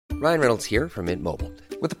Ryan Reynolds here from Mint Mobile.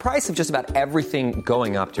 With the price of just about everything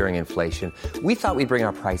going up during inflation, we thought we'd bring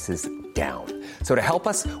our prices down. So to help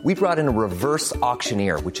us, we brought in a reverse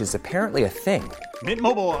auctioneer, which is apparently a thing. Mint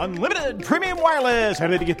Mobile Unlimited Premium Wireless. How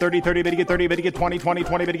to get 30, 30, bit to get 30, bit to get 20, 20,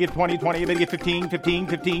 20, bit to get 20, 20, bit to get 15, 15,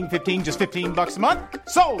 15, 15, just $15 a month?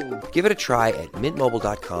 Sold! Give it a try at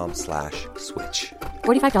mintmobile.com/switch.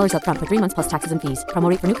 $45 up front for 3 months plus taxes and fees. Promo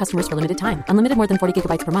rate for new customers for limited time. Unlimited more than 40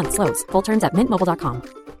 gigabytes per month. Slows full terms at mintmobile.com.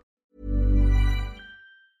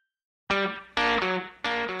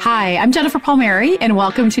 Hi, I'm Jennifer Palmieri, and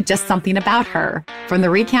welcome to Just Something About Her from The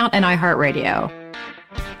Recount and iHeartRadio.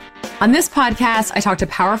 On this podcast, I talk to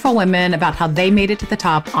powerful women about how they made it to the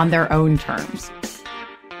top on their own terms.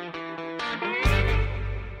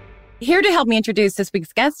 Here to help me introduce this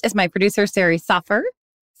week's guest is my producer, Sari Saffer.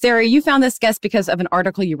 Sari, you found this guest because of an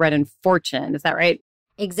article you read in Fortune. Is that right?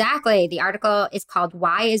 Exactly. The article is called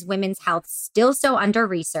Why is Women's Health Still So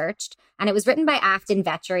Under-Researched? And it was written by Afton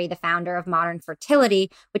Vetri, the founder of Modern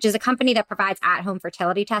Fertility, which is a company that provides at-home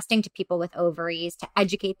fertility testing to people with ovaries to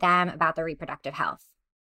educate them about their reproductive health.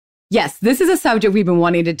 Yes, this is a subject we've been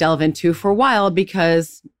wanting to delve into for a while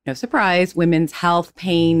because, no surprise, women's health,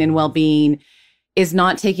 pain, and well-being is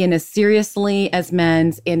not taken as seriously as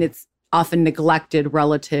men's, and it's often neglected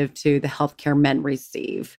relative to the healthcare men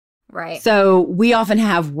receive. Right. So we often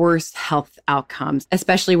have worse health outcomes,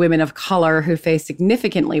 especially women of color who face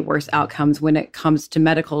significantly worse outcomes when it comes to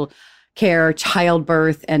medical care,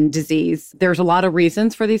 childbirth, and disease. There's a lot of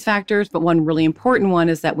reasons for these factors, but one really important one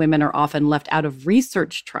is that women are often left out of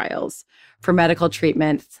research trials for medical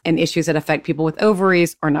treatments, and issues that affect people with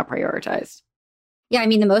ovaries are not prioritized. Yeah, I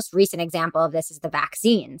mean, the most recent example of this is the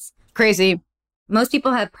vaccines. Crazy. Most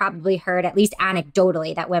people have probably heard, at least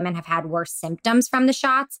anecdotally, that women have had worse symptoms from the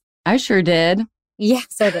shots. I sure did. Yeah,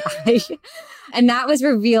 so did I. And that was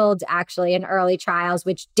revealed actually in early trials,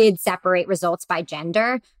 which did separate results by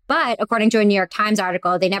gender. But according to a New York Times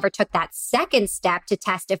article, they never took that second step to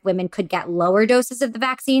test if women could get lower doses of the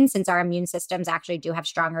vaccine, since our immune systems actually do have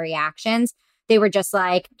stronger reactions. They were just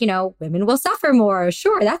like, women will suffer more.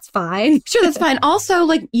 Sure, that's fine. Sure, that's fine. Also,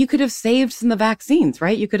 you could have saved some of the vaccines,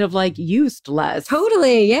 right? You could have used less.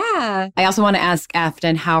 Totally, yeah. I also want to ask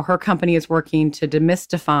Afton how her company is working to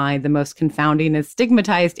demystify the most confounding and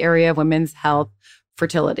stigmatized area of women's health,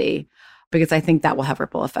 fertility, because I think that will have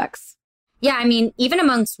ripple effects. Yeah, I mean, even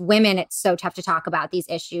amongst women, it's so tough to talk about these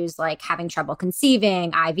issues like having trouble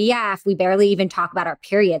conceiving, IVF. We barely even talk about our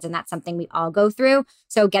periods, and that's something we all go through.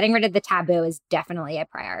 So getting rid of the taboo is definitely a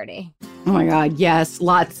priority. Oh my God, yes.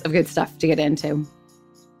 Lots of good stuff to get into.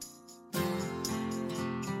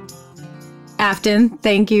 Afton,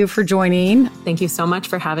 thank you for joining. Thank you so much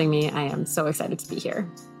for having me. I am so excited to be here.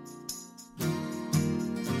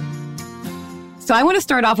 So I want to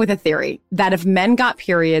start off with a theory that if men got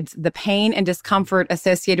periods, the pain and discomfort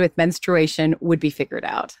associated with menstruation would be figured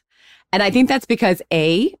out. And I think that's because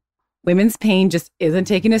A, women's pain just isn't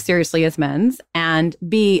taken as seriously as men's. And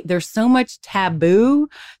B, there's so much taboo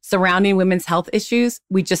surrounding women's health issues,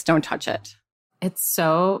 we just don't touch it. It's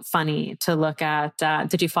so funny to look at.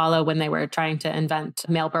 Did you follow when they were trying to invent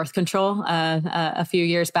male birth control a few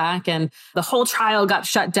years back? And the whole trial got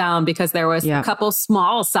shut down because there was a couple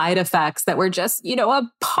small side effects that were just, a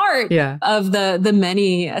part of the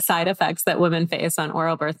many side effects that women face on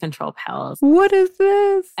oral birth control pills. What is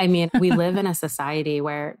this? I mean, we live in a society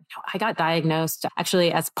where I got diagnosed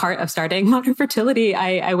actually as part of starting Modern Fertility.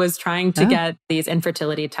 I was trying to get these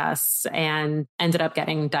infertility tests and ended up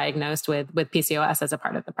getting diagnosed with PCOS as a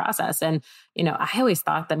part of the process. And, I always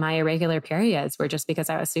thought that my irregular periods were just because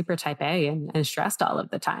I was super type A and stressed all of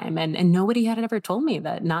the time. And nobody had ever told me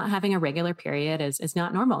that not having a regular period is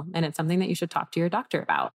not normal. And it's something that you should talk to your doctor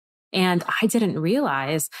about. And I didn't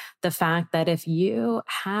realize the fact that if you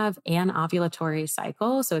have an ovulatory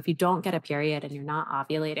cycle, so if you don't get a period and you're not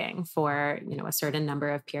ovulating for, a certain number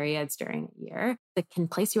of periods during a year, it can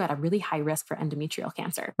place you at a really high risk for endometrial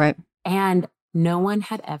cancer. Right. And no one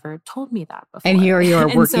had ever told me that before. And here you are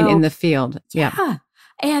working in the field. Yeah.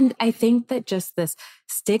 And I think that just this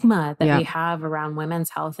stigma that we have around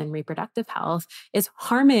women's health and reproductive health is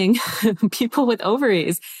harming people with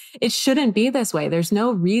ovaries. It shouldn't be this way. There's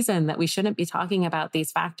no reason that we shouldn't be talking about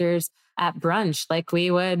these factors at brunch like we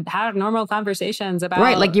would have normal conversations about.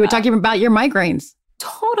 Right, like you were talking about your migraines.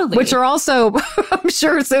 Totally. Which are also, I'm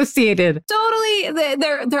sure, associated. Totally.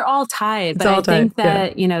 They're all tied. But I think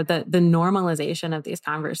that, the normalization of these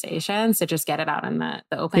conversations to just get it out in the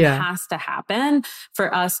open has to happen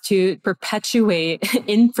for us to perpetuate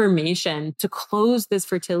information, to close this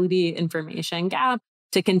fertility information gap,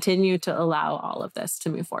 to continue to allow all of this to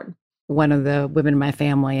move forward. One of the women in my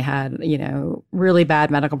family had, really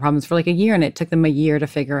bad medical problems for like a year, and it took them a year to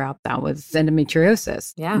figure out that was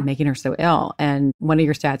endometriosis, making her so ill. And one of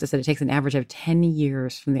your stats said it takes an average of 10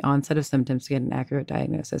 years from the onset of symptoms to get an accurate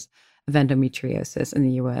diagnosis of endometriosis in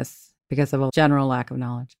the U.S. because of a general lack of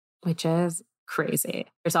knowledge. Which is crazy.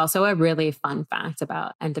 There's also a really fun fact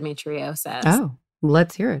about endometriosis. Oh,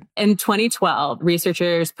 let's hear it. In 2012,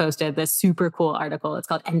 researchers posted this super cool article. It's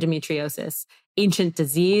called Endometriosis, Ancient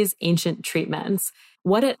Disease, Ancient Treatments.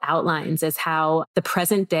 What it outlines is how the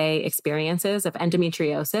present day experiences of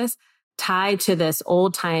endometriosis tied to this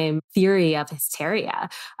old time theory of hysteria,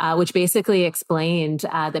 which basically explained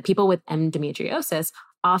that people with endometriosis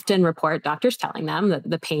often report doctors telling them that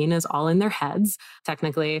the pain is all in their heads.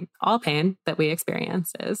 Technically, all pain that we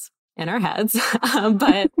experience is in our heads.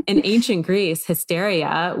 But in ancient Greece,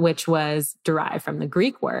 hysteria, which was derived from the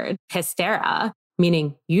Greek word hystera,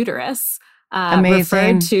 meaning uterus,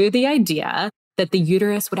 referred to the idea that the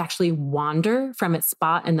uterus would actually wander from its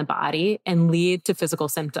spot in the body and lead to physical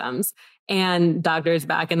symptoms. And doctors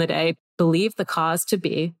back in the day believed the cause to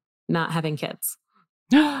be not having kids.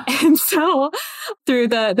 And so through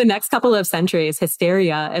the next couple of centuries,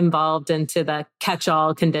 hysteria evolved into the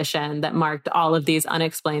catch-all condition that marked all of these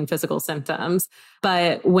unexplained physical symptoms.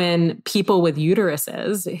 But when people with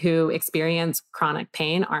uteruses who experience chronic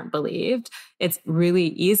pain aren't believed, it's really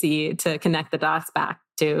easy to connect the dots back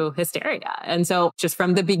to hysteria. And so just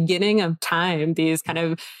from the beginning of time, these kind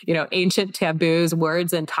of, ancient taboos,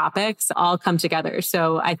 words and topics all come together.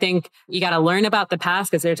 So I think you got to learn about the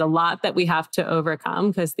past because there's a lot that we have to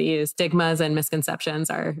overcome because these stigmas and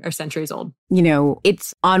misconceptions are centuries old.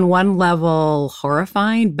 It's on one level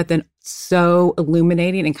horrifying, but then so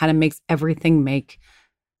illuminating and kind of makes everything make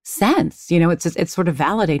sense. It's sort of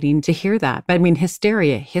validating to hear that. But I mean,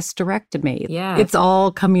 hysteria, hysterectomy. Yeah. It's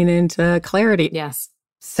all coming into clarity. Yes.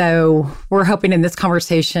 So we're hoping in this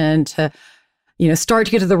conversation to, start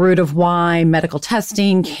to get to the root of why medical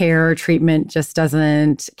testing, care, treatment just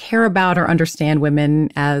doesn't care about or understand women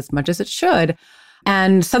as much as it should.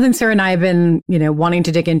 And something Sarah and I have been, wanting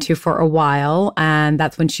to dig into for a while. And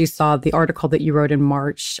that's when she saw the article that you wrote in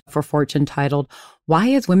March for Fortune titled, "Why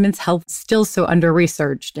is Women's Health Still So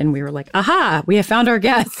Under-Researched?" And we were like, aha, we have found our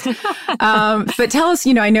guest. But tell us,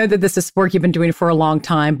 I know that this is work you've been doing for a long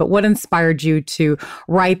time, but what inspired you to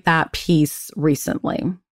write that piece recently?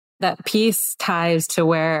 That piece ties to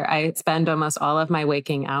where I spend almost all of my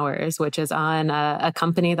waking hours, which is on a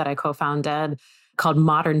company that I co-founded called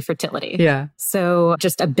Modern Fertility. Yeah. So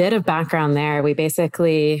just a bit of background there. We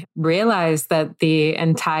basically realized that the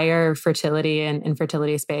entire fertility and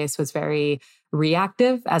infertility space was very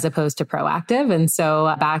reactive as opposed to proactive. And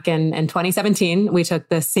so back in 2017, we took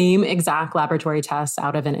the same exact laboratory tests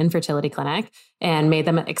out of an infertility clinic and made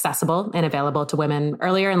them accessible and available to women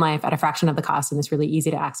earlier in life at a fraction of the cost in this really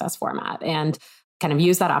easy to access format. And kind of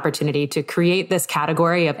use that opportunity to create this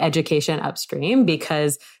category of education upstream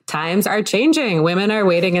because times are changing. Women are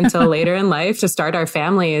waiting until later in life to start our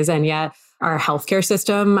families. And yet our healthcare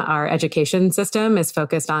system, our education system is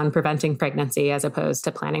focused on preventing pregnancy as opposed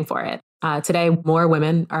to planning for it. Today, more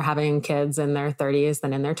women are having kids in their 30s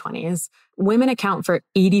than in their 20s. Women account for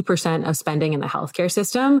 80% of spending in the healthcare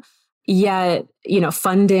system. Yet,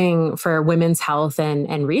 funding for women's health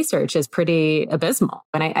and research is pretty abysmal.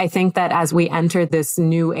 And I think that as we enter this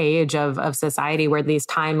new age of society where these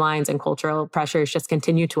timelines and cultural pressures just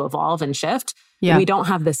continue to evolve and shift, we don't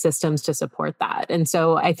have the systems to support that. And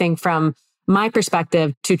so I think from my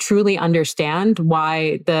perspective, to truly understand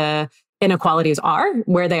why the inequalities are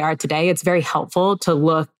where they are today, it's very helpful to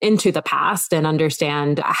look into the past and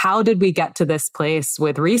understand how did we get to this place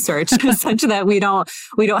with research such that we don't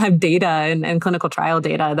have data and clinical trial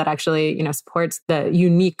data that actually, supports the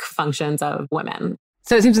unique functions of women.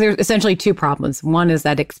 So it seems there's essentially two problems. One is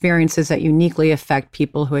that experiences that uniquely affect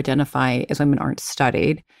people who identify as women aren't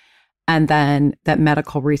studied. And then that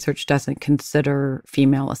medical research doesn't consider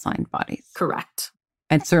female assigned bodies. Correct.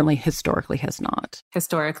 And certainly historically has not.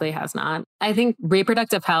 Historically has not. I think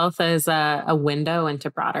reproductive health is a window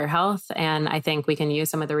into broader health. And I think we can use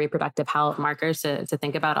some of the reproductive health markers to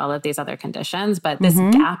think about all of these other conditions. But this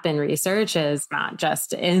gap in research is not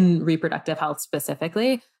just in reproductive health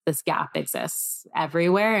specifically. This gap exists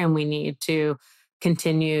everywhere. And we need to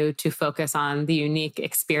continue to focus on the unique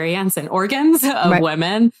experience and organs of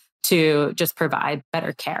women to just provide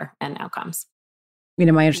better care and outcomes.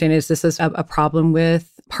 My understanding is this is a problem with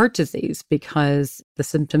heart disease because the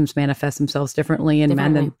symptoms manifest themselves differently in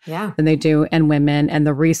men than they do in women. And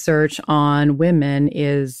the research on women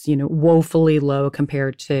is, woefully low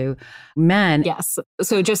compared to men. Yes.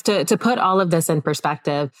 So just to put all of this in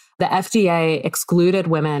perspective, the FDA excluded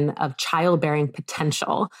women of childbearing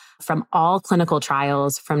potential from all clinical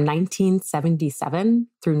trials from 1977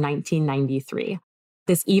 through 1993.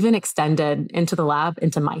 This even extended into the lab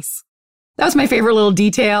into mice. That was my favorite little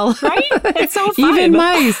detail. Right? It's so fun. Even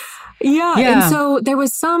mice. Yeah. And so there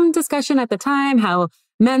was some discussion at the time how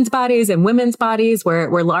men's bodies and women's bodies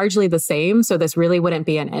were largely the same. So this really wouldn't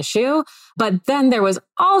be an issue. But then there was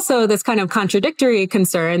also this kind of contradictory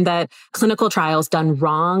concern that clinical trials done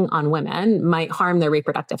wrong on women might harm their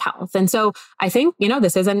reproductive health. And so I think,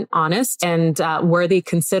 this is an honest and worthy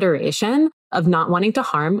consideration of not wanting to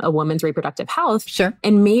harm a woman's reproductive health. Sure.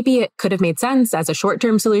 And maybe it could have made sense as a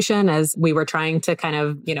short-term solution as we were trying to kind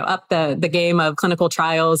of, up the game of clinical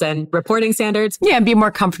trials and reporting standards. Yeah, and be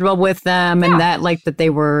more comfortable with them and that they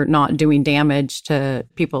were not doing damage to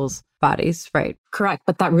people's bodies, right? Correct.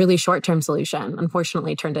 But that really short-term solution,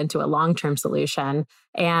 unfortunately, turned into a long-term solution.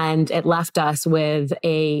 And it left us with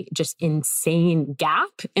a just insane gap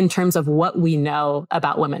in terms of what we know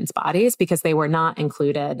about women's bodies because they were not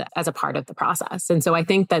included as a part of the process. And so I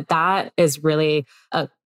think that is really a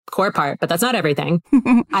core part, but that's not everything.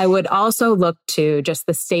 I would also look to just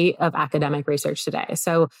the state of academic research today.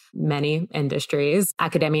 So many industries,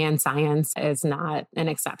 academia and science is not an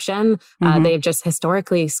exception. They've just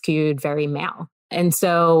historically skewed very male. And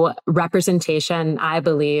so representation, I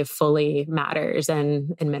believe, fully matters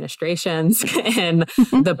in administrations, in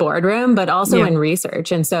the boardroom, but also in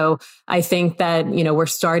research. And so I think that, we're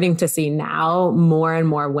starting to see now more and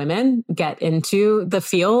more women get into the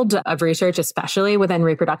field of research, especially within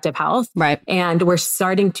reproductive health. Right. And we're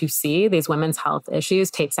starting to see these women's health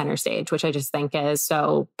issues take center stage, which I just think is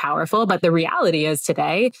so powerful. But the reality is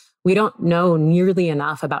today, we don't know nearly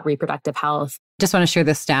enough about reproductive health. Just want to share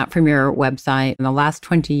this stat from your website. In the last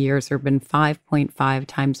 20 years, there have been 5.5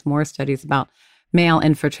 times more studies about male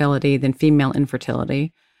infertility than female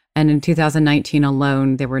infertility. And in 2019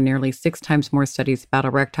 alone, there were nearly 6 times more studies about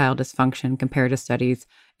erectile dysfunction compared to studies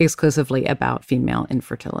exclusively about female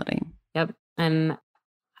infertility. Yep. And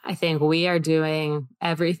I think we are doing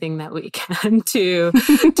everything that we can to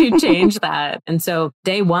change that. And so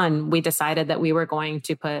day one, we decided that we were going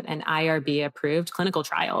to put an IRB approved clinical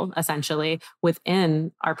trial essentially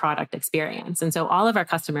within our product experience. And so all of our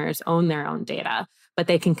customers own their own data, but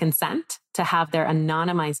they can consent to have their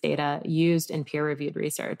anonymized data used in peer-reviewed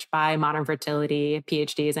research by modern fertility,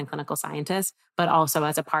 PhDs, and clinical scientists, but also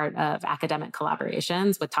as a part of academic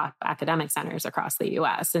collaborations with top academic centers across the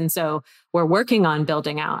US. And so we're working on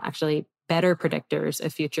building out actually better predictors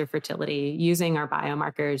of future fertility using our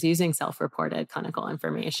biomarkers, using self-reported clinical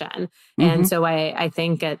information. And so I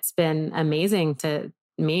think it's been amazing to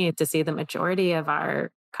me to see the majority of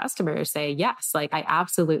our customers say, yes, I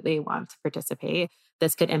absolutely want to participate.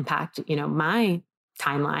 This could impact, my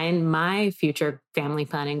timeline, my future family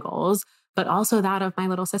planning goals, but also that of my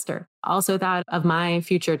little sister, also that of my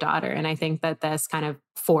future daughter. And I think that this kind of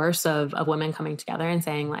force of women coming together and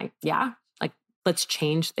saying let's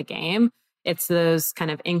change the game. It's those kind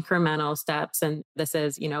of incremental steps. And this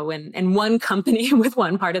is, in one company with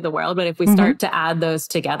one part of the world. But if we start to add those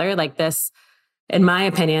together, this, in my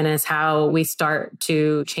opinion, is how we start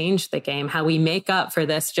to change the game, how we make up for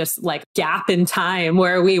this just gap in time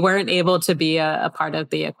where we weren't able to be a part of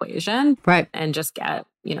the equation. Right. And just get,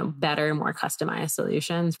 better, more customized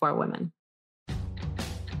solutions for women.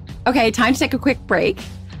 Okay, time to take a quick break.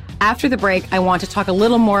 After the break, I want to talk a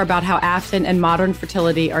little more about how Afton and Modern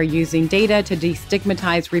Fertility are using data to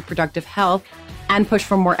destigmatize reproductive health and push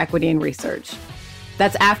for more equity in research.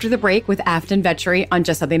 That's after the break with Afton Vetri on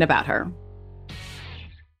Just Something About Her.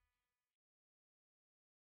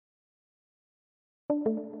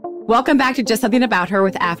 Welcome back to Just Something About Her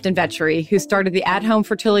with Afton Vetri, who started the at-home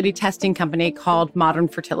fertility testing company called Modern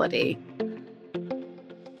Fertility.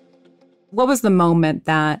 What was the moment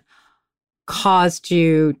that caused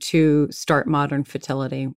you to start Modern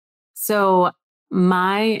Fertility? So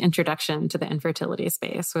my introduction to the infertility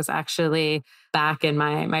space was actually back in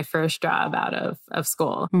my first job out of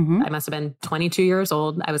school. I must have been 22 years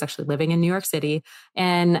old. I was actually living in New York City.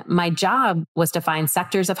 And my job was to find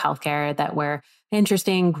sectors of healthcare that were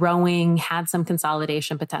interesting, growing, had some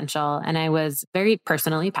consolidation potential. And I was very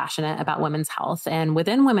personally passionate about women's health. And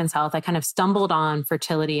within women's health, I kind of stumbled on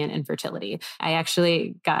fertility and infertility. I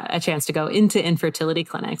actually got a chance to go into infertility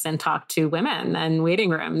clinics and talk to women and waiting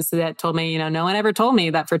rooms that told me, no one ever told me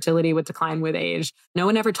that fertility would decline with age. No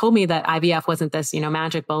one ever told me that IVF wasn't this,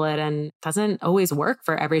 magic bullet and doesn't always work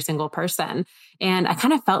for every single person. And I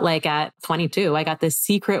kind of felt like at 22, I got this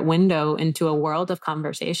secret window into a world of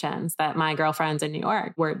conversations that my girlfriends in New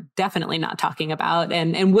York were definitely not talking about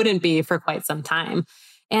and wouldn't be for quite some time.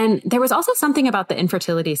 And there was also something about the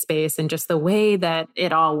infertility space and just the way that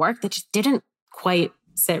it all worked that just didn't quite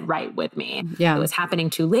sit right with me. Yeah. It was happening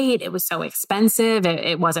too late. It was so expensive.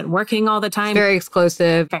 It wasn't working all the time. Very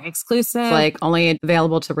exclusive. Very exclusive. It's like only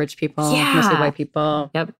available to rich people, mostly white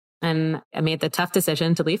people. Yep. And I made the tough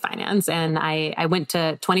decision to leave finance. And I went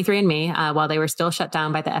to 23andMe while they were still shut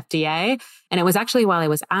down by the FDA. And it was actually while I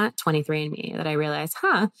was at 23andMe that I realized,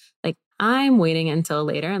 I'm waiting until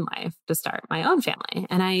later in life to start my own family.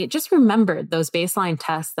 And I just remembered those baseline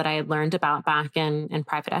tests that I had learned about back in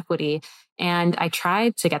private equity. And I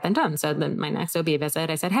tried to get them done. So then my next OB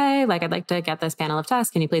visit, I said, hey, I'd like to get this panel of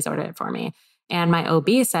tests. Can you please order it for me? And my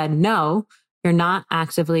OB said, no, you're not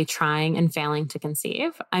actively trying and failing to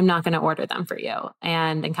conceive. I'm not going to order them for you.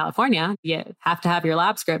 And in California, you have to have your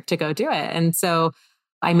lab script to go do it. And so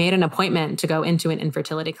I made an appointment to go into an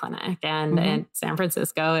infertility clinic. And in San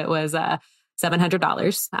Francisco, it was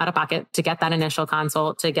 $700 out of pocket to get that initial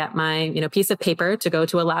consult, to get my, piece of paper to go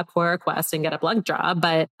to a LabCorp request and get a blood draw.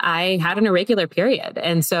 But I had an irregular period.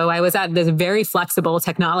 And so I was at this very flexible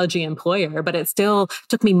technology employer, but it still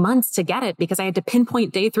took me months to get it because I had to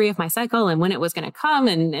pinpoint day 3 of my cycle and when it was going to come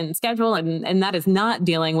and schedule. And that is not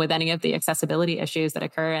dealing with any of the accessibility issues that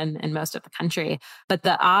occur in most of the country. But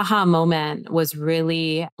the aha moment was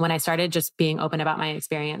really when I started just being open about my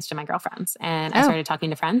experience to my girlfriends. And I started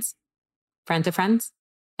talking to friends of friends,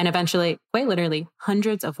 and eventually, quite literally,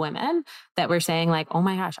 hundreds of women that were saying oh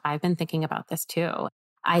my gosh, I've been thinking about this too.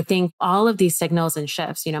 I think all of these signals and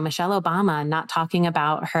shifts, Michelle Obama not talking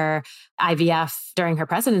about her IVF during her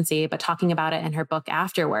presidency, but talking about it in her book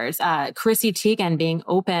afterwards. Chrissy Teigen being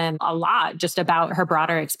open a lot just about her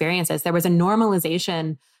broader experiences. There was a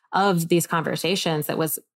normalization of these conversations that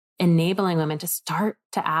was enabling women to start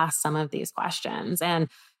to ask some of these questions. And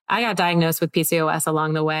I got diagnosed with PCOS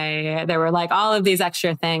along the way. There were all of these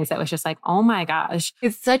extra things that was just oh my gosh.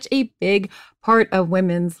 It's such a big part of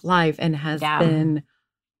women's life and has been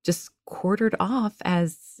just quartered off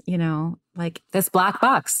as, this black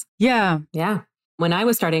box. Yeah. Yeah. When I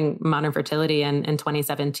was starting Modern Fertility in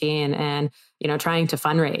 2017 and, trying to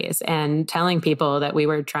fundraise and telling people that we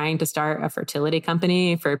were trying to start a fertility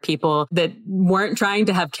company for people that weren't trying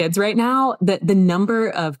to have kids right now, the number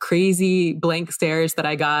of crazy blank stares that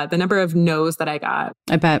I got, the number of no's that I got.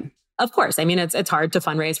 I bet. Of course. I mean, it's hard to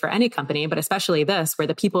fundraise for any company, but especially this, where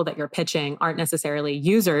the people that you're pitching aren't necessarily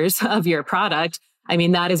users of your product. I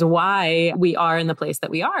mean, that is why we are in the place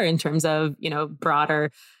that we are in terms of,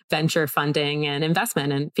 broader venture funding and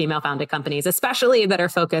investment in female-founded companies, especially that are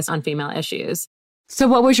focused on female issues. So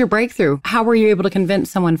what was your breakthrough? How were you able to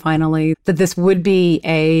convince someone finally that this would be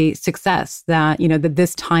a success, that, that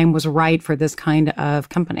this time was right for this kind of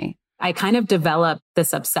company? I kind of developed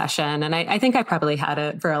this obsession, and I think I probably had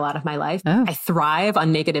it for a lot of my life. Oh. I thrive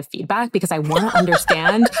on negative feedback because I want to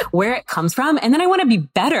understand where it comes from, and then I want to be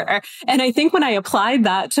better. And I think when I applied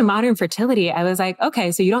that to Modern Fertility, I was like,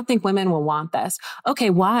 okay, so you don't think women will want this? Okay,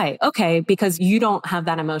 why? Okay, because you don't have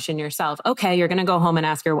that emotion yourself. Okay, you're going to go home and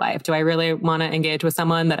ask your wife. Do I really want to engage with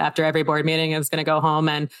someone that after every board meeting is going to go home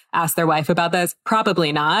and ask their wife about this?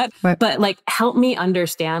 Probably not. Right. But help me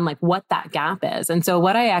understand what that gap is. And so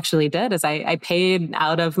what I actually did is I paid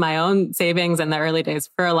out of my own savings in the early days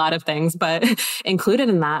for a lot of things, but included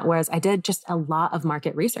in that was I did just a lot of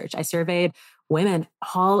market research. I surveyed women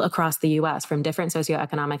all across the US from different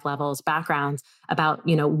socioeconomic levels, backgrounds about,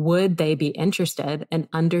 would they be interested in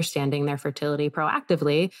understanding their fertility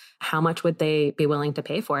proactively? How much would they be willing to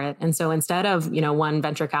pay for it? And so instead of, one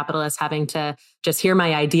venture capitalist having to just hear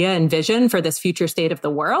my idea and vision for this future state of the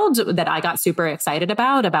world that I got super excited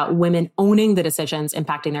about women owning the decisions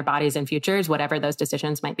impacting their bodies and futures, whatever those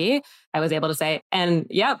decisions might be, I was able to say, and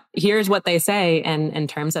yep, here's what they say in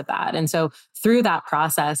terms of that. And so through that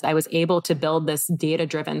process, I was able to build this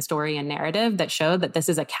data-driven story and narrative that showed that this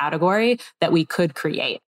is a category that we could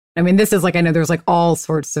create. I mean, this is I know there's all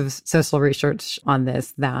sorts of social research on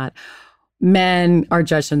this, that men are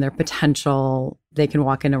judged on their potential. They can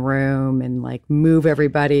walk in a room and move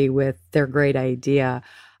everybody with their great idea.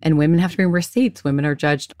 And women have to bring receipts. Women are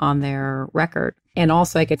judged on their record. And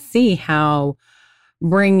also I could see how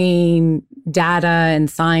bringing data and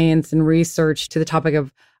science and research to the topic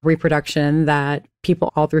of reproduction that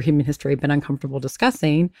people all through human history have been uncomfortable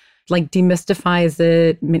discussing, like demystifies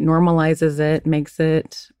it, normalizes it, makes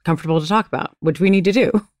it comfortable to talk about, which we need to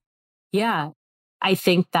do. Yeah. I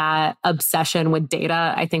think that obsession with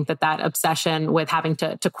data, I think that obsession with having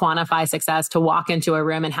to quantify success, to walk into a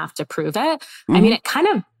room and have to prove it, I mean, it kind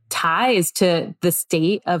of ties to the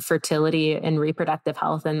state of fertility and reproductive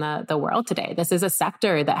health in the world today. This is a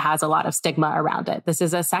sector that has a lot of stigma around it. This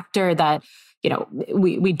is a sector that, you know,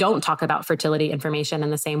 we don't talk about fertility information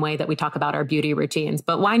in the same way that we talk about our beauty routines,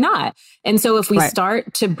 but why not? And so if we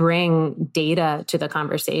start to bring data to the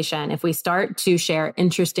conversation, if we start to share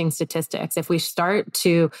interesting statistics, if we start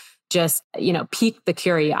to just, you know, pique the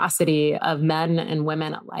curiosity of men and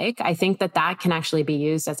women alike, I think that can actually be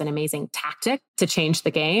used as an amazing tactic to change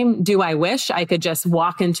the game. Do I wish I could just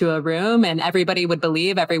walk into a room and everybody would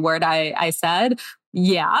believe every word I said?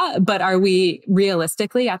 Yeah. But are we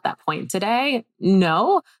realistically at that point today?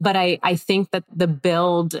 No. But I think that the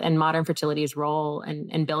build and modern fertility's role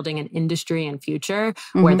in building an industry and future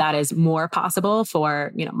where that is more possible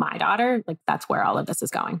for, you know, my daughter, like that's where all of this is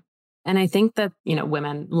going. And I think that, you know,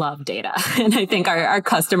 women love data. And I think our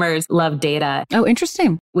customers love data. Oh,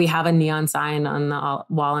 interesting. We have a neon sign on the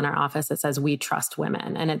wall in our office that says, "We trust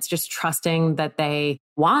women." And it's just trusting that they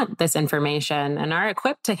want this information and are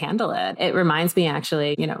equipped to handle it. It reminds me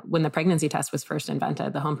actually, you know, when the pregnancy test was first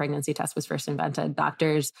invented, the home pregnancy test was first invented,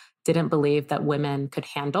 doctors didn't believe that women could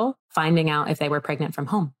handle finding out if they were pregnant from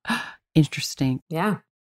home. Interesting. Yeah.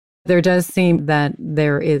 There does seem that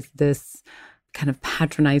there is this kind of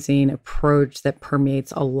patronizing approach that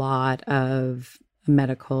permeates a lot of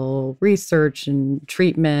medical research and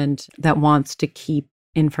treatment that wants to keep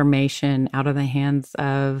information out of the hands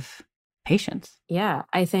of patients. Yeah,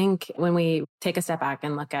 I think when we take a step back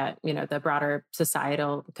and look at, you know, the broader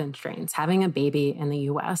societal constraints, having a baby in the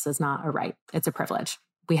US is not a right, it's a privilege.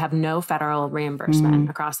 We have no federal reimbursement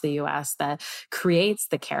across the US that creates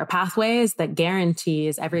the care pathways that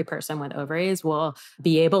guarantees every person with ovaries will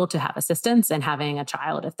be able to have assistance in having a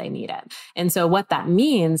child if they need it. And so what that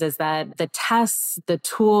means is that the tests, the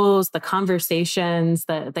tools, the conversations,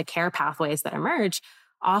 the care pathways that emerge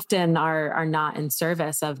often are not in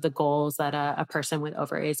service of the goals that a person with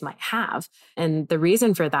ovaries might have. And the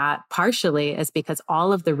reason for that partially is because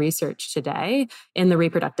all of the research today in the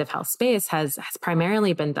reproductive health space has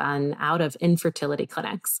primarily been done out of infertility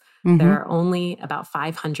clinics. There are only about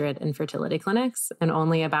 500 infertility clinics and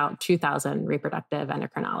only about 2,000 reproductive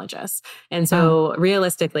endocrinologists. And so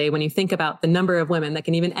realistically, when you think about the number of women that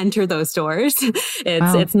can even enter those doors,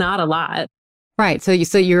 it's not a lot. Right. So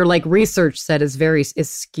your like research set is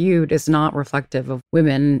skewed, is not reflective of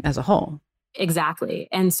women as a whole. Exactly.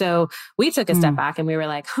 And so we took a step back and we were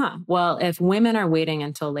like, well, if women are waiting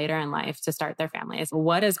until later in life to start their families,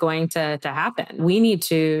 what is going to happen? We need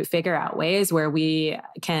to figure out ways where we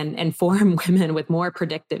can inform women with more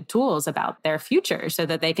predictive tools about their future so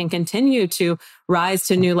that they can continue to rise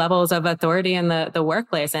to new levels of authority in the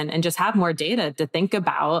workplace and just have more data to think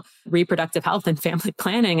about reproductive health and family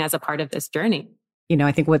planning as a part of this journey. You know,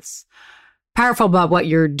 I think what's powerful about what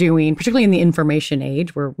you're doing, particularly in the information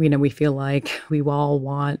age where, you know, we feel like we all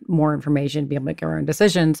want more information to be able to make our own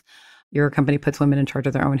decisions. Your company puts women in charge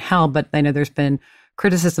of their own health, but I know there's been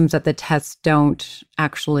criticisms that the tests don't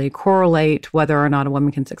actually correlate whether or not a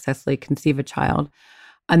woman can successfully conceive a child.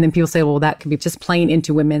 And then people say, well, that could be just playing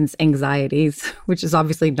into women's anxieties, which is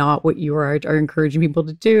obviously not what you are encouraging people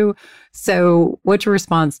to do. So what's your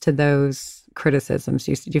response to those criticisms?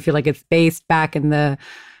 Do you feel like it's based back in the,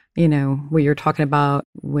 you know, what you're talking about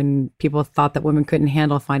when people thought that women couldn't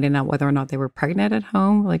handle finding out whether or not they were pregnant at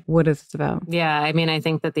home? Like, what is this about? Yeah, I mean, I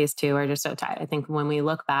think that these two are just so tied. I think when we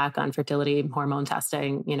look back on fertility hormone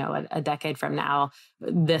testing, you know, a decade from now,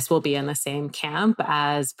 this will be in the same camp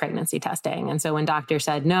as pregnancy testing. And so when doctors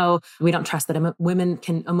said, no, we don't trust that women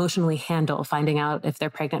can emotionally handle finding out if they're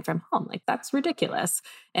pregnant from home, like that's ridiculous.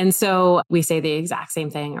 And so we say the exact same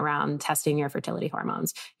thing around testing your fertility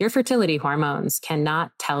hormones. Your fertility hormones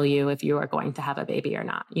cannot tell you if you are going to have a baby or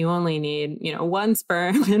not. You only need, you know, one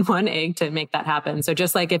sperm and one egg to make that happen. So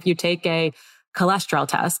just like if you take a cholesterol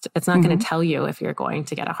test, it's not going to tell you if you're going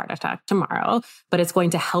to get a heart attack tomorrow, but it's going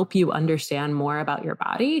to help you understand more about your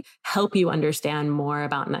body, help you understand more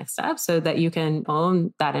about next steps so that you can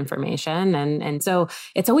own that information. And so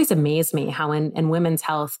it's always amazed me how in women's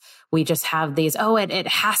health, we just have these, it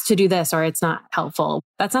has to do this or it's not helpful.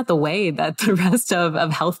 That's not the way that the rest of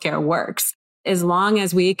healthcare works. as long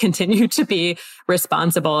as we continue to be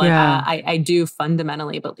responsible, I do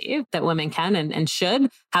fundamentally believe that women can and should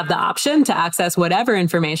have the option to access whatever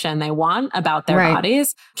information they want about their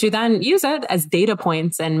bodies to then use it as data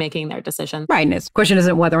points in making their decisions. Right. And the question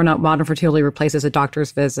isn't whether or not modern fertility replaces a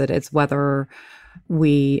doctor's visit. It's whether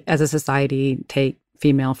we as a society take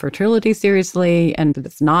female fertility seriously and that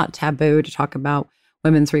it's not taboo to talk about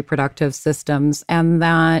women's reproductive systems and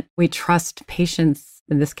that we trust patients,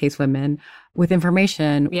 in this case, women, with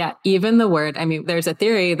information. Yeah, even the word, there's a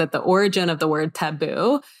theory that the origin of the word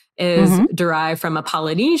taboo is derived from a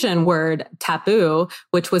Polynesian word, tapu,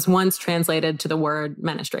 which was once translated to the word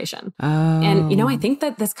menstruation. Oh. And, I think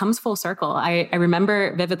that this comes full circle. I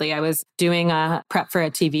remember vividly, I was doing a prep for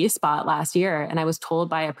a TV spot last year, and I was told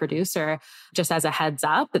by a producer, just as a heads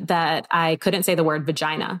up, that I couldn't say the word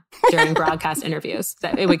vagina during broadcast interviews,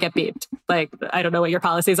 that it would get beeped. Like, I don't know what your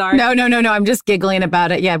policies are. No. I'm just giggling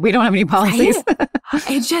about it. Yeah, we don't have any policies. Right?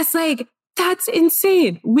 It's just like, that's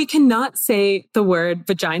insane. We cannot say the word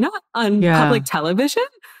vagina on public television.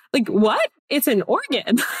 Like, what? It's an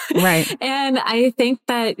organ. Right. And I think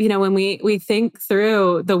that, when we think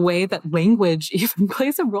through the way that language even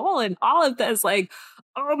plays a role in all of this, like,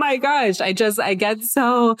 oh my gosh, I get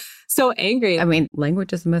so angry.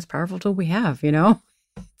 Language is the most powerful tool we have, and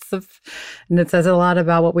it says a lot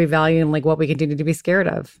about what we value and like what we continue to be scared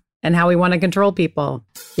of and how we want to control people.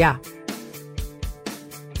 Yeah.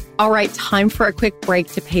 All right, time for a quick break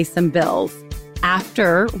to pay some bills.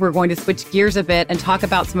 After, we're going to switch gears a bit and talk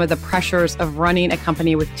about some of the pressures of running a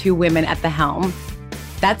company with two women at the helm.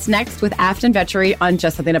 That's next with Afton Vetchery on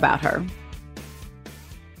Just Something About Her.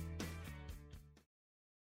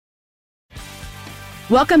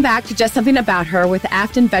 Welcome back to Just Something About Her with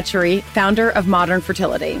Afton Vetchery, founder of Modern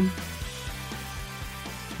Fertility.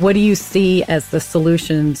 What do you see as the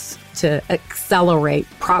solutions to accelerate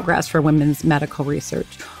progress for women's medical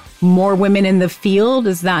research? More women in the field?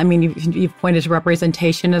 Is that, you've pointed to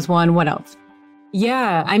representation as one. What else?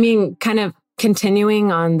 Yeah, kind of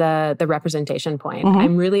continuing on the representation point,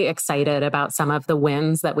 I'm really excited about some of the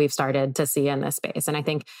wins that we've started to see in this space. And I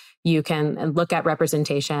think you can look at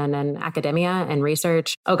representation in academia and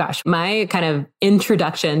research. Oh gosh, my kind of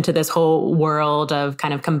introduction to this whole world of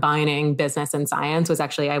kind of combining business and science was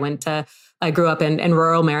actually, I grew up in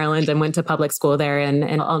rural Maryland and went to public school there, and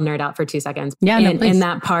I'll nerd out for 2 seconds. Yeah, in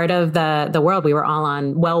that part of the world, we were all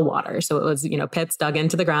on well water. So it was, pits dug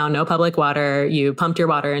into the ground, no public water. You pumped your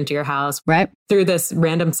water into your house. Right. Through this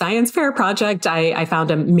random science fair project, I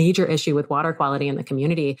found a major issue with water quality in the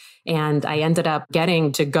community. And I ended up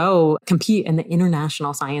getting to go compete in the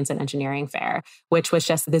International Science and Engineering Fair, which was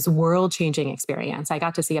just this world-changing experience. I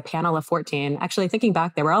got to see a panel of 14, actually thinking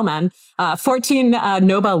back, they were all men, 14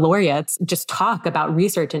 Nobel laureates just talk about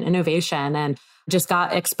research and innovation and just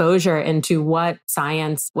got exposure into what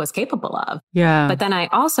science was capable of. Yeah. But then I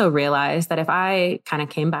also realized that if I kind of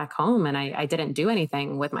came back home and I didn't do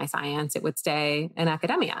anything with my science, it would stay in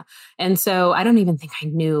academia. And so I don't even think I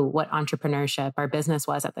knew what entrepreneurship or business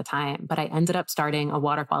was at the time, but I ended up starting a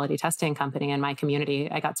water quality testing company in my community.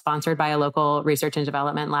 I got sponsored by a local research and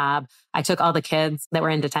development lab. I took all the kids that were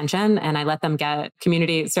in detention and I let them get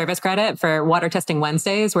community service credit for water testing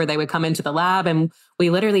Wednesdays, where they would come into the lab, and we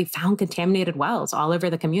literally found contaminated wells all over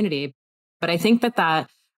the community. But I think that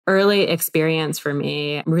early experience for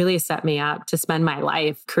me really set me up to spend my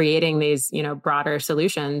life creating these, broader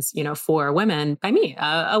solutions, for women by me,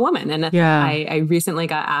 a woman. And I recently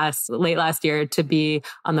got asked late last year to be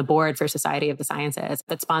on the board for Society of the Sciences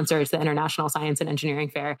that sponsors the International Science and Engineering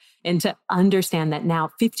Fair, and to understand that now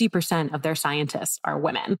 50% of their scientists are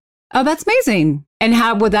women. Oh, that's amazing. And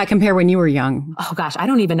how would that compare when you were young? Oh gosh, I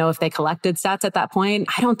don't even know if they collected stats at that point.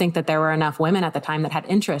 I don't think that there were enough women at the time that had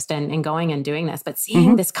interest in going and doing this. But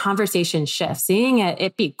seeing this conversation shift, seeing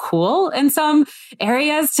it be cool in some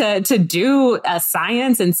areas to do a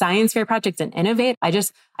science and science fair projects and innovate, I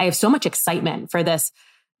have so much excitement for this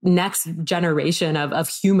next generation of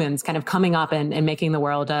humans kind of coming up and making the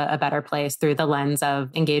world a better place through the lens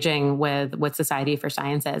of engaging with Society for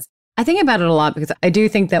Sciences. I think about it a lot because I do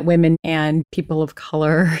think that women and people of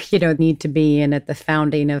color, need to be in at the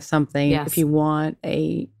founding of something if you want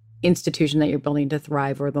a institution that you're building to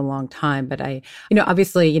thrive over the long time. But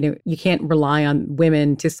obviously, you can't rely on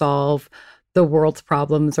women to solve the world's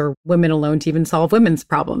problems or women alone to even solve women's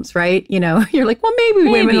problems, right? You're like, well, maybe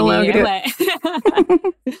women alone can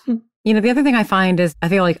do it. The other thing I find is I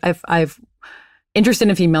feel like I've interested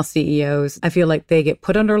in female CEOs. I feel like they get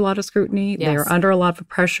put under a lot of scrutiny. Yes. They are under a lot of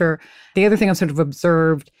pressure. The other thing I've sort of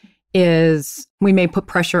observed is we may put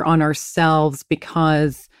pressure on ourselves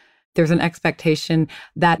because there's an expectation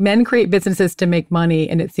that men create businesses to make money,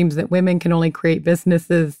 and it seems that women can only create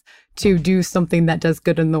businesses to do something that does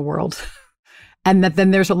good in the world. And that then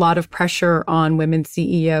there's a lot of pressure on women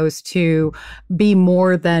CEOs to be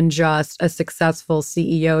more than just a successful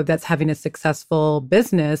CEO that's having a successful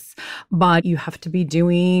business, but you have to be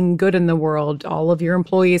doing good in the world. All of your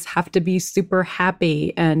employees have to be super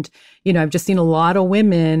happy. And, I've just seen a lot of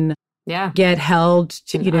women get held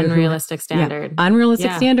to unrealistic standard.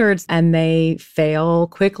 Unrealistic standards, and they fail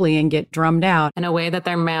quickly and get drummed out. In a way that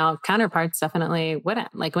their male counterparts definitely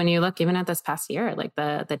wouldn't. Like when you look even at this past year, like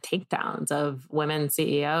the takedowns of women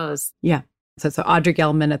CEOs. Yeah. So Audrey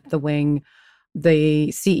Gelman at The Wing, the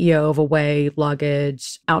CEO of Away,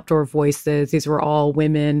 Luggage, Outdoor Voices, these were all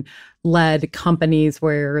women-led companies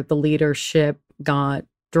where the leadership got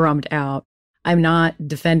drummed out. I'm not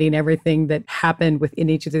defending everything that happened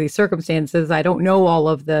within each of these circumstances. I don't know all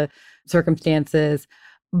of the circumstances,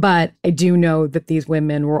 but I do know that these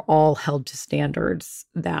women were all held to standards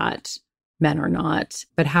that men are not.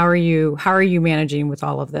 But how are you managing with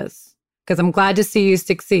all of this? Because I'm glad to see you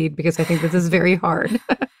succeed, because I think this is very hard.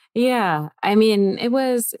 Yeah. I mean, it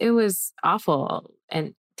was awful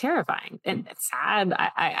and terrifying and sad.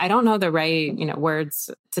 I don't know the right,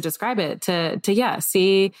 words to describe it, to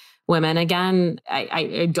see women again.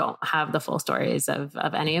 I don't have the full stories of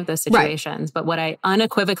any of those situations, right. But what I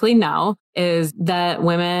unequivocally know is that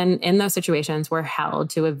women in those situations were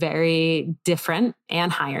held to a very different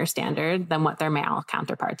and higher standard than what their male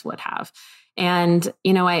counterparts would have. And,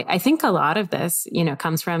 I think a lot of this,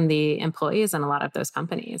 comes from the employees in a lot of those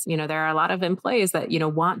companies. There are a lot of employees that,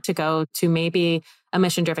 want to go to maybe a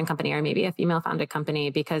mission-driven company or maybe a female-founded company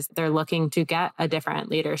because they're looking to get a different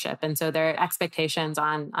leadership. And so their expectations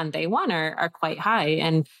on day one are quite high.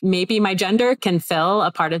 And maybe my gender can fill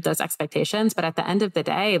a part of those expectations. But at the end of the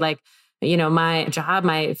day, my job,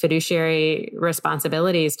 my fiduciary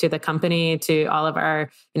responsibilities to the company, to all of our,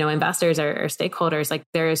 investors or stakeholders,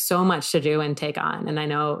 there is so much to do and take on. And I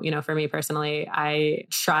know, for me personally, I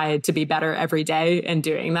try to be better every day in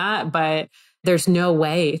doing that, but there's no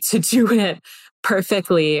way to do it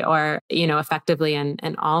perfectly or, effectively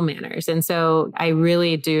in all manners. And so I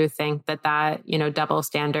really do think that, double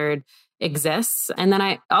standard exists. And then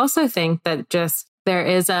I also think that there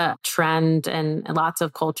is a trend in lots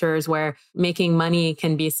of cultures where making money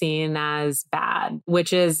can be seen as bad,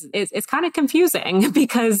 which it's kind of confusing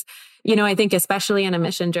because, I think especially in a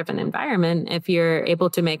mission-driven environment, if you're able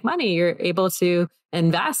to make money, you're able to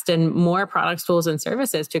invest in more products, tools, and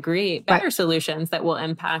services to create better solutions that will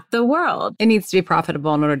impact the world. It needs to be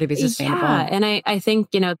profitable in order to be sustainable. Yeah. And I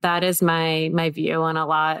think, that is my view on a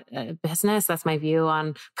lot of business. That's my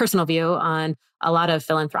personal view on a lot of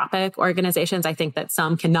philanthropic organizations. I think that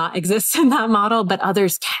some cannot exist in that model, but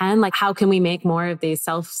others can. How can we make more of these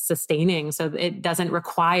self-sustaining so it doesn't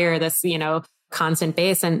require this, constant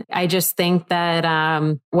base? And I just think that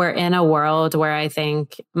we're in a world where I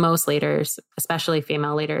think most leaders, especially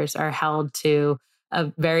female leaders, are held to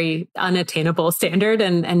a very unattainable standard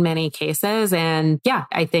in many cases. And yeah,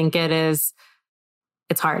 I think it's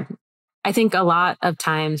hard. I think a lot of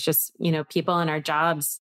times just, people in our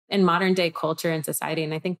jobs in modern day culture and society,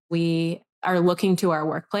 and I think we are looking to our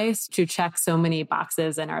workplace to check so many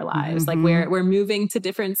boxes in our lives. Mm-hmm. We're moving to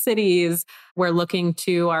different cities. We're looking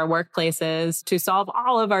to our workplaces to solve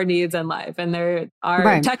all of our needs in life. And there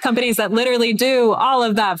are tech companies that literally do all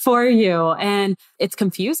of that for you. And it's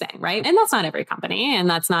confusing, right? And that's not every company. And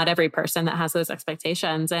that's not every person that has those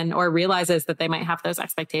expectations or realizes that they might have those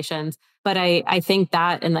expectations. But I think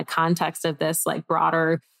that in the context of this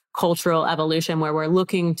broader cultural evolution where we're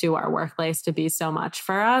looking to our workplace to be so much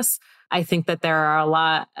for us, I think that there are a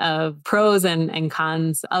lot of pros and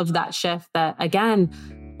cons of that shift that,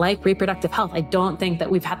 again, like reproductive health, I don't think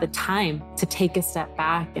that we've had the time to take a step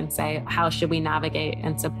back and say, how should we navigate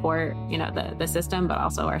and support, the system, but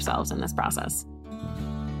also ourselves in this process.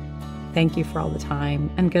 Thank you for all the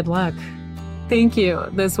time and good luck. Thank you.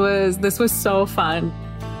 This was so fun.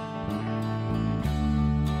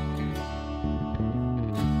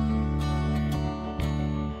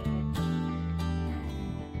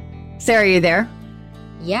 Sarah, are you there?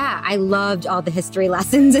 Yeah, I loved all the history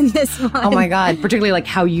lessons in this one. Oh my God, particularly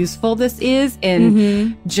how useful this is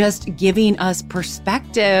in just giving us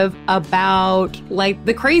perspective about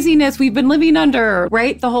the craziness we've been living under,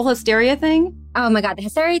 right? The whole hysteria thing. Oh my God, the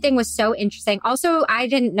hysteria thing was so interesting. Also, I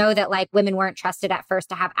didn't know that women weren't trusted at first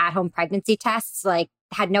to have at-home pregnancy tests.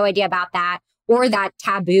 Had no idea about that. Or that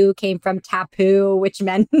taboo came from tapu, which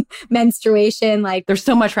meant menstruation. There's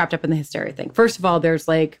so much wrapped up in the hysteria thing. First of all, there's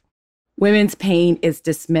women's pain is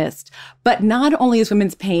dismissed. But not only is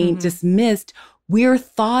women's pain dismissed, we're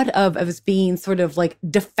thought of as being sort of like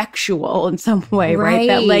defectual in some way, right?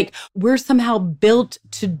 That like we're somehow built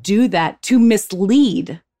to do that, to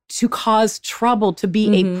mislead, to cause trouble, to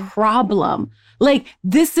be a problem. Like,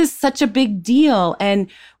 this is such a big deal. And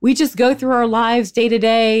we just go through our lives day to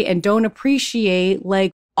day and don't appreciate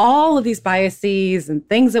like all of these biases and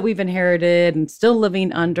things that we've inherited and still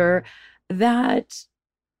living under that,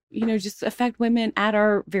 you know, just affect women at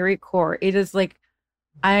our very core. It is like,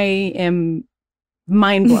 I am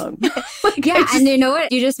mind blown. And you know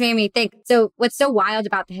what? You just made me think. So what's so wild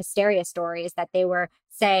about the hysteria story is that they were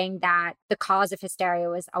saying that the cause of hysteria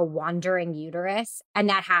was a wandering uterus. And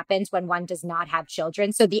that happens when one does not have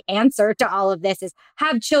children. So the answer to all of this is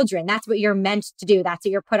have children. That's what you're meant to do. That's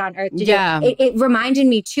what you're put on earth to do. It reminded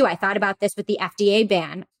me too, I thought about this with the FDA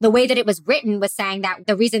ban. The way that it was written was saying that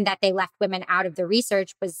the reason that they left women out of the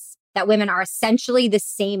research was that women are essentially the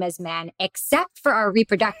same as men, except for our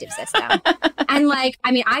reproductive system. And like,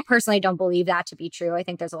 I mean, I personally don't believe that to be true. I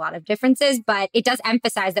think there's a lot of differences, but it does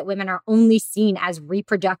emphasize that women are only seen as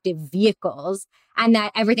reproductive vehicles and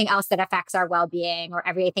that everything else that affects our well-being or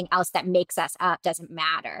everything else that makes us up doesn't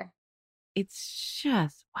matter. It's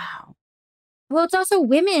just, wow. Well, it's also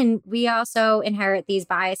women. We also inherit these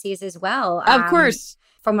biases as well. Of course.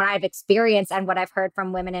 From what I've experienced and what I've heard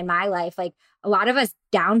from women in my life, like a lot of us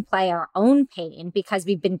downplay our own pain because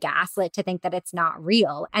we've been gaslit to think that it's not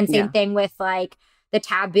real. And same thing with like the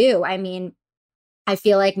taboo. I mean, I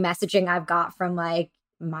feel like messaging I've got from like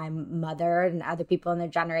my mother and other people in their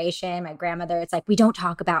generation, my grandmother, it's like, we don't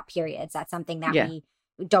talk about periods. That's something that we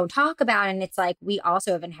don't talk about. And it's like, we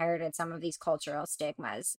also have inherited some of these cultural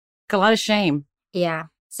stigmas. A lot of shame. Yeah.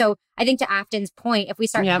 So I think to Afton's point, if we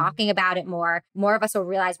start talking about it more of us will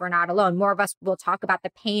realize we're not alone. More of us will talk about the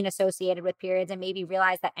pain associated with periods and maybe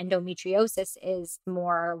realize that endometriosis is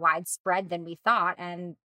more widespread than we thought.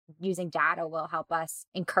 And using data will help us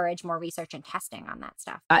encourage more research and testing on that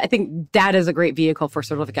stuff. I think data is a great vehicle for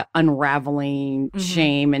sort of like unraveling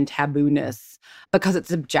shame and tabooness because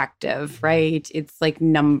it's objective, right? It's like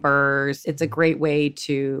numbers. It's a great way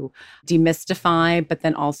to demystify, but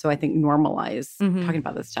then also I think normalize talking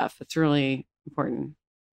about this stuff. It's really important.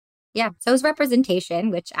 Yeah. So is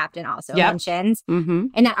representation, which Afton also mentions.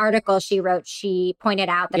 In that article she wrote, she pointed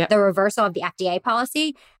out that the reversal of the FDA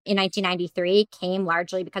policy in 1993 came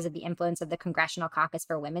largely because of the influence of the Congressional Caucus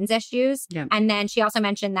for Women's Issues. And then she also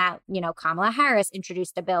mentioned that, you know, Kamala Harris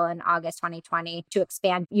introduced a bill in August 2020 to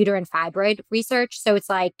expand uterine fibroid research. So it's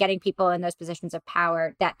like getting people in those positions of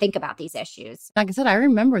power that think about these issues. Like I said, I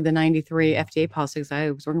remember the 93 FDA policy because I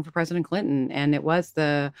was working for President Clinton, and it was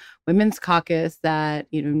the Women's Caucus that,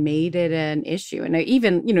 you know, made it an issue. And I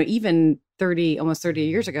even 30, almost 30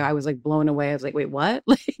 years ago, I was like blown away. I was like, wait, what?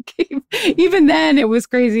 Like even then it was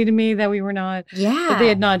crazy to me that we were not, that they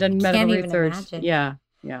had not done medical research. Yeah.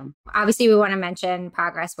 Obviously we want to mention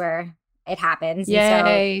progress where it happens.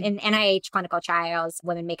 Yay. And so in NIH clinical trials,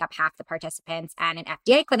 women make up half the participants, and in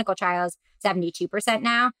FDA clinical trials, 72%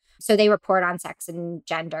 now. So they report on sex and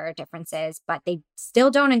gender differences, but they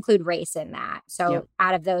still don't include race in that. So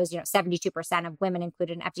out of those, 72% of women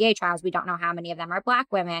included in FDA trials, we don't know how many of them are Black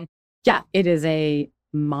women. Yeah, it is a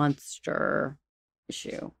monster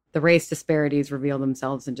issue. The race disparities reveal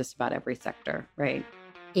themselves in just about every sector, right?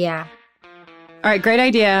 Yeah. All right, great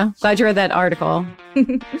idea. Glad you read that article.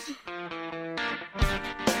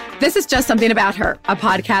 This is Just Something About Her, a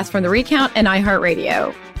podcast from The Recount and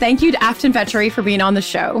iHeartRadio. Thank you to Afton Vetri for being on the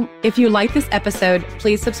show. If you like this episode,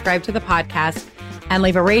 please subscribe to the podcast and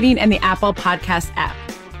leave a rating in the Apple Podcast app.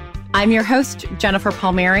 I'm your host, Jennifer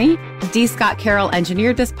Palmieri. D. Scott Carroll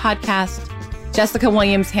engineered this podcast. Jessica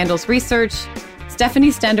Williams handles research. Stephanie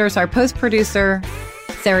Stender is our post-producer.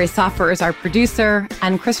 Sari Soffer is our producer.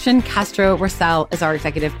 And Christian Castro Russell is our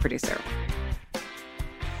executive producer.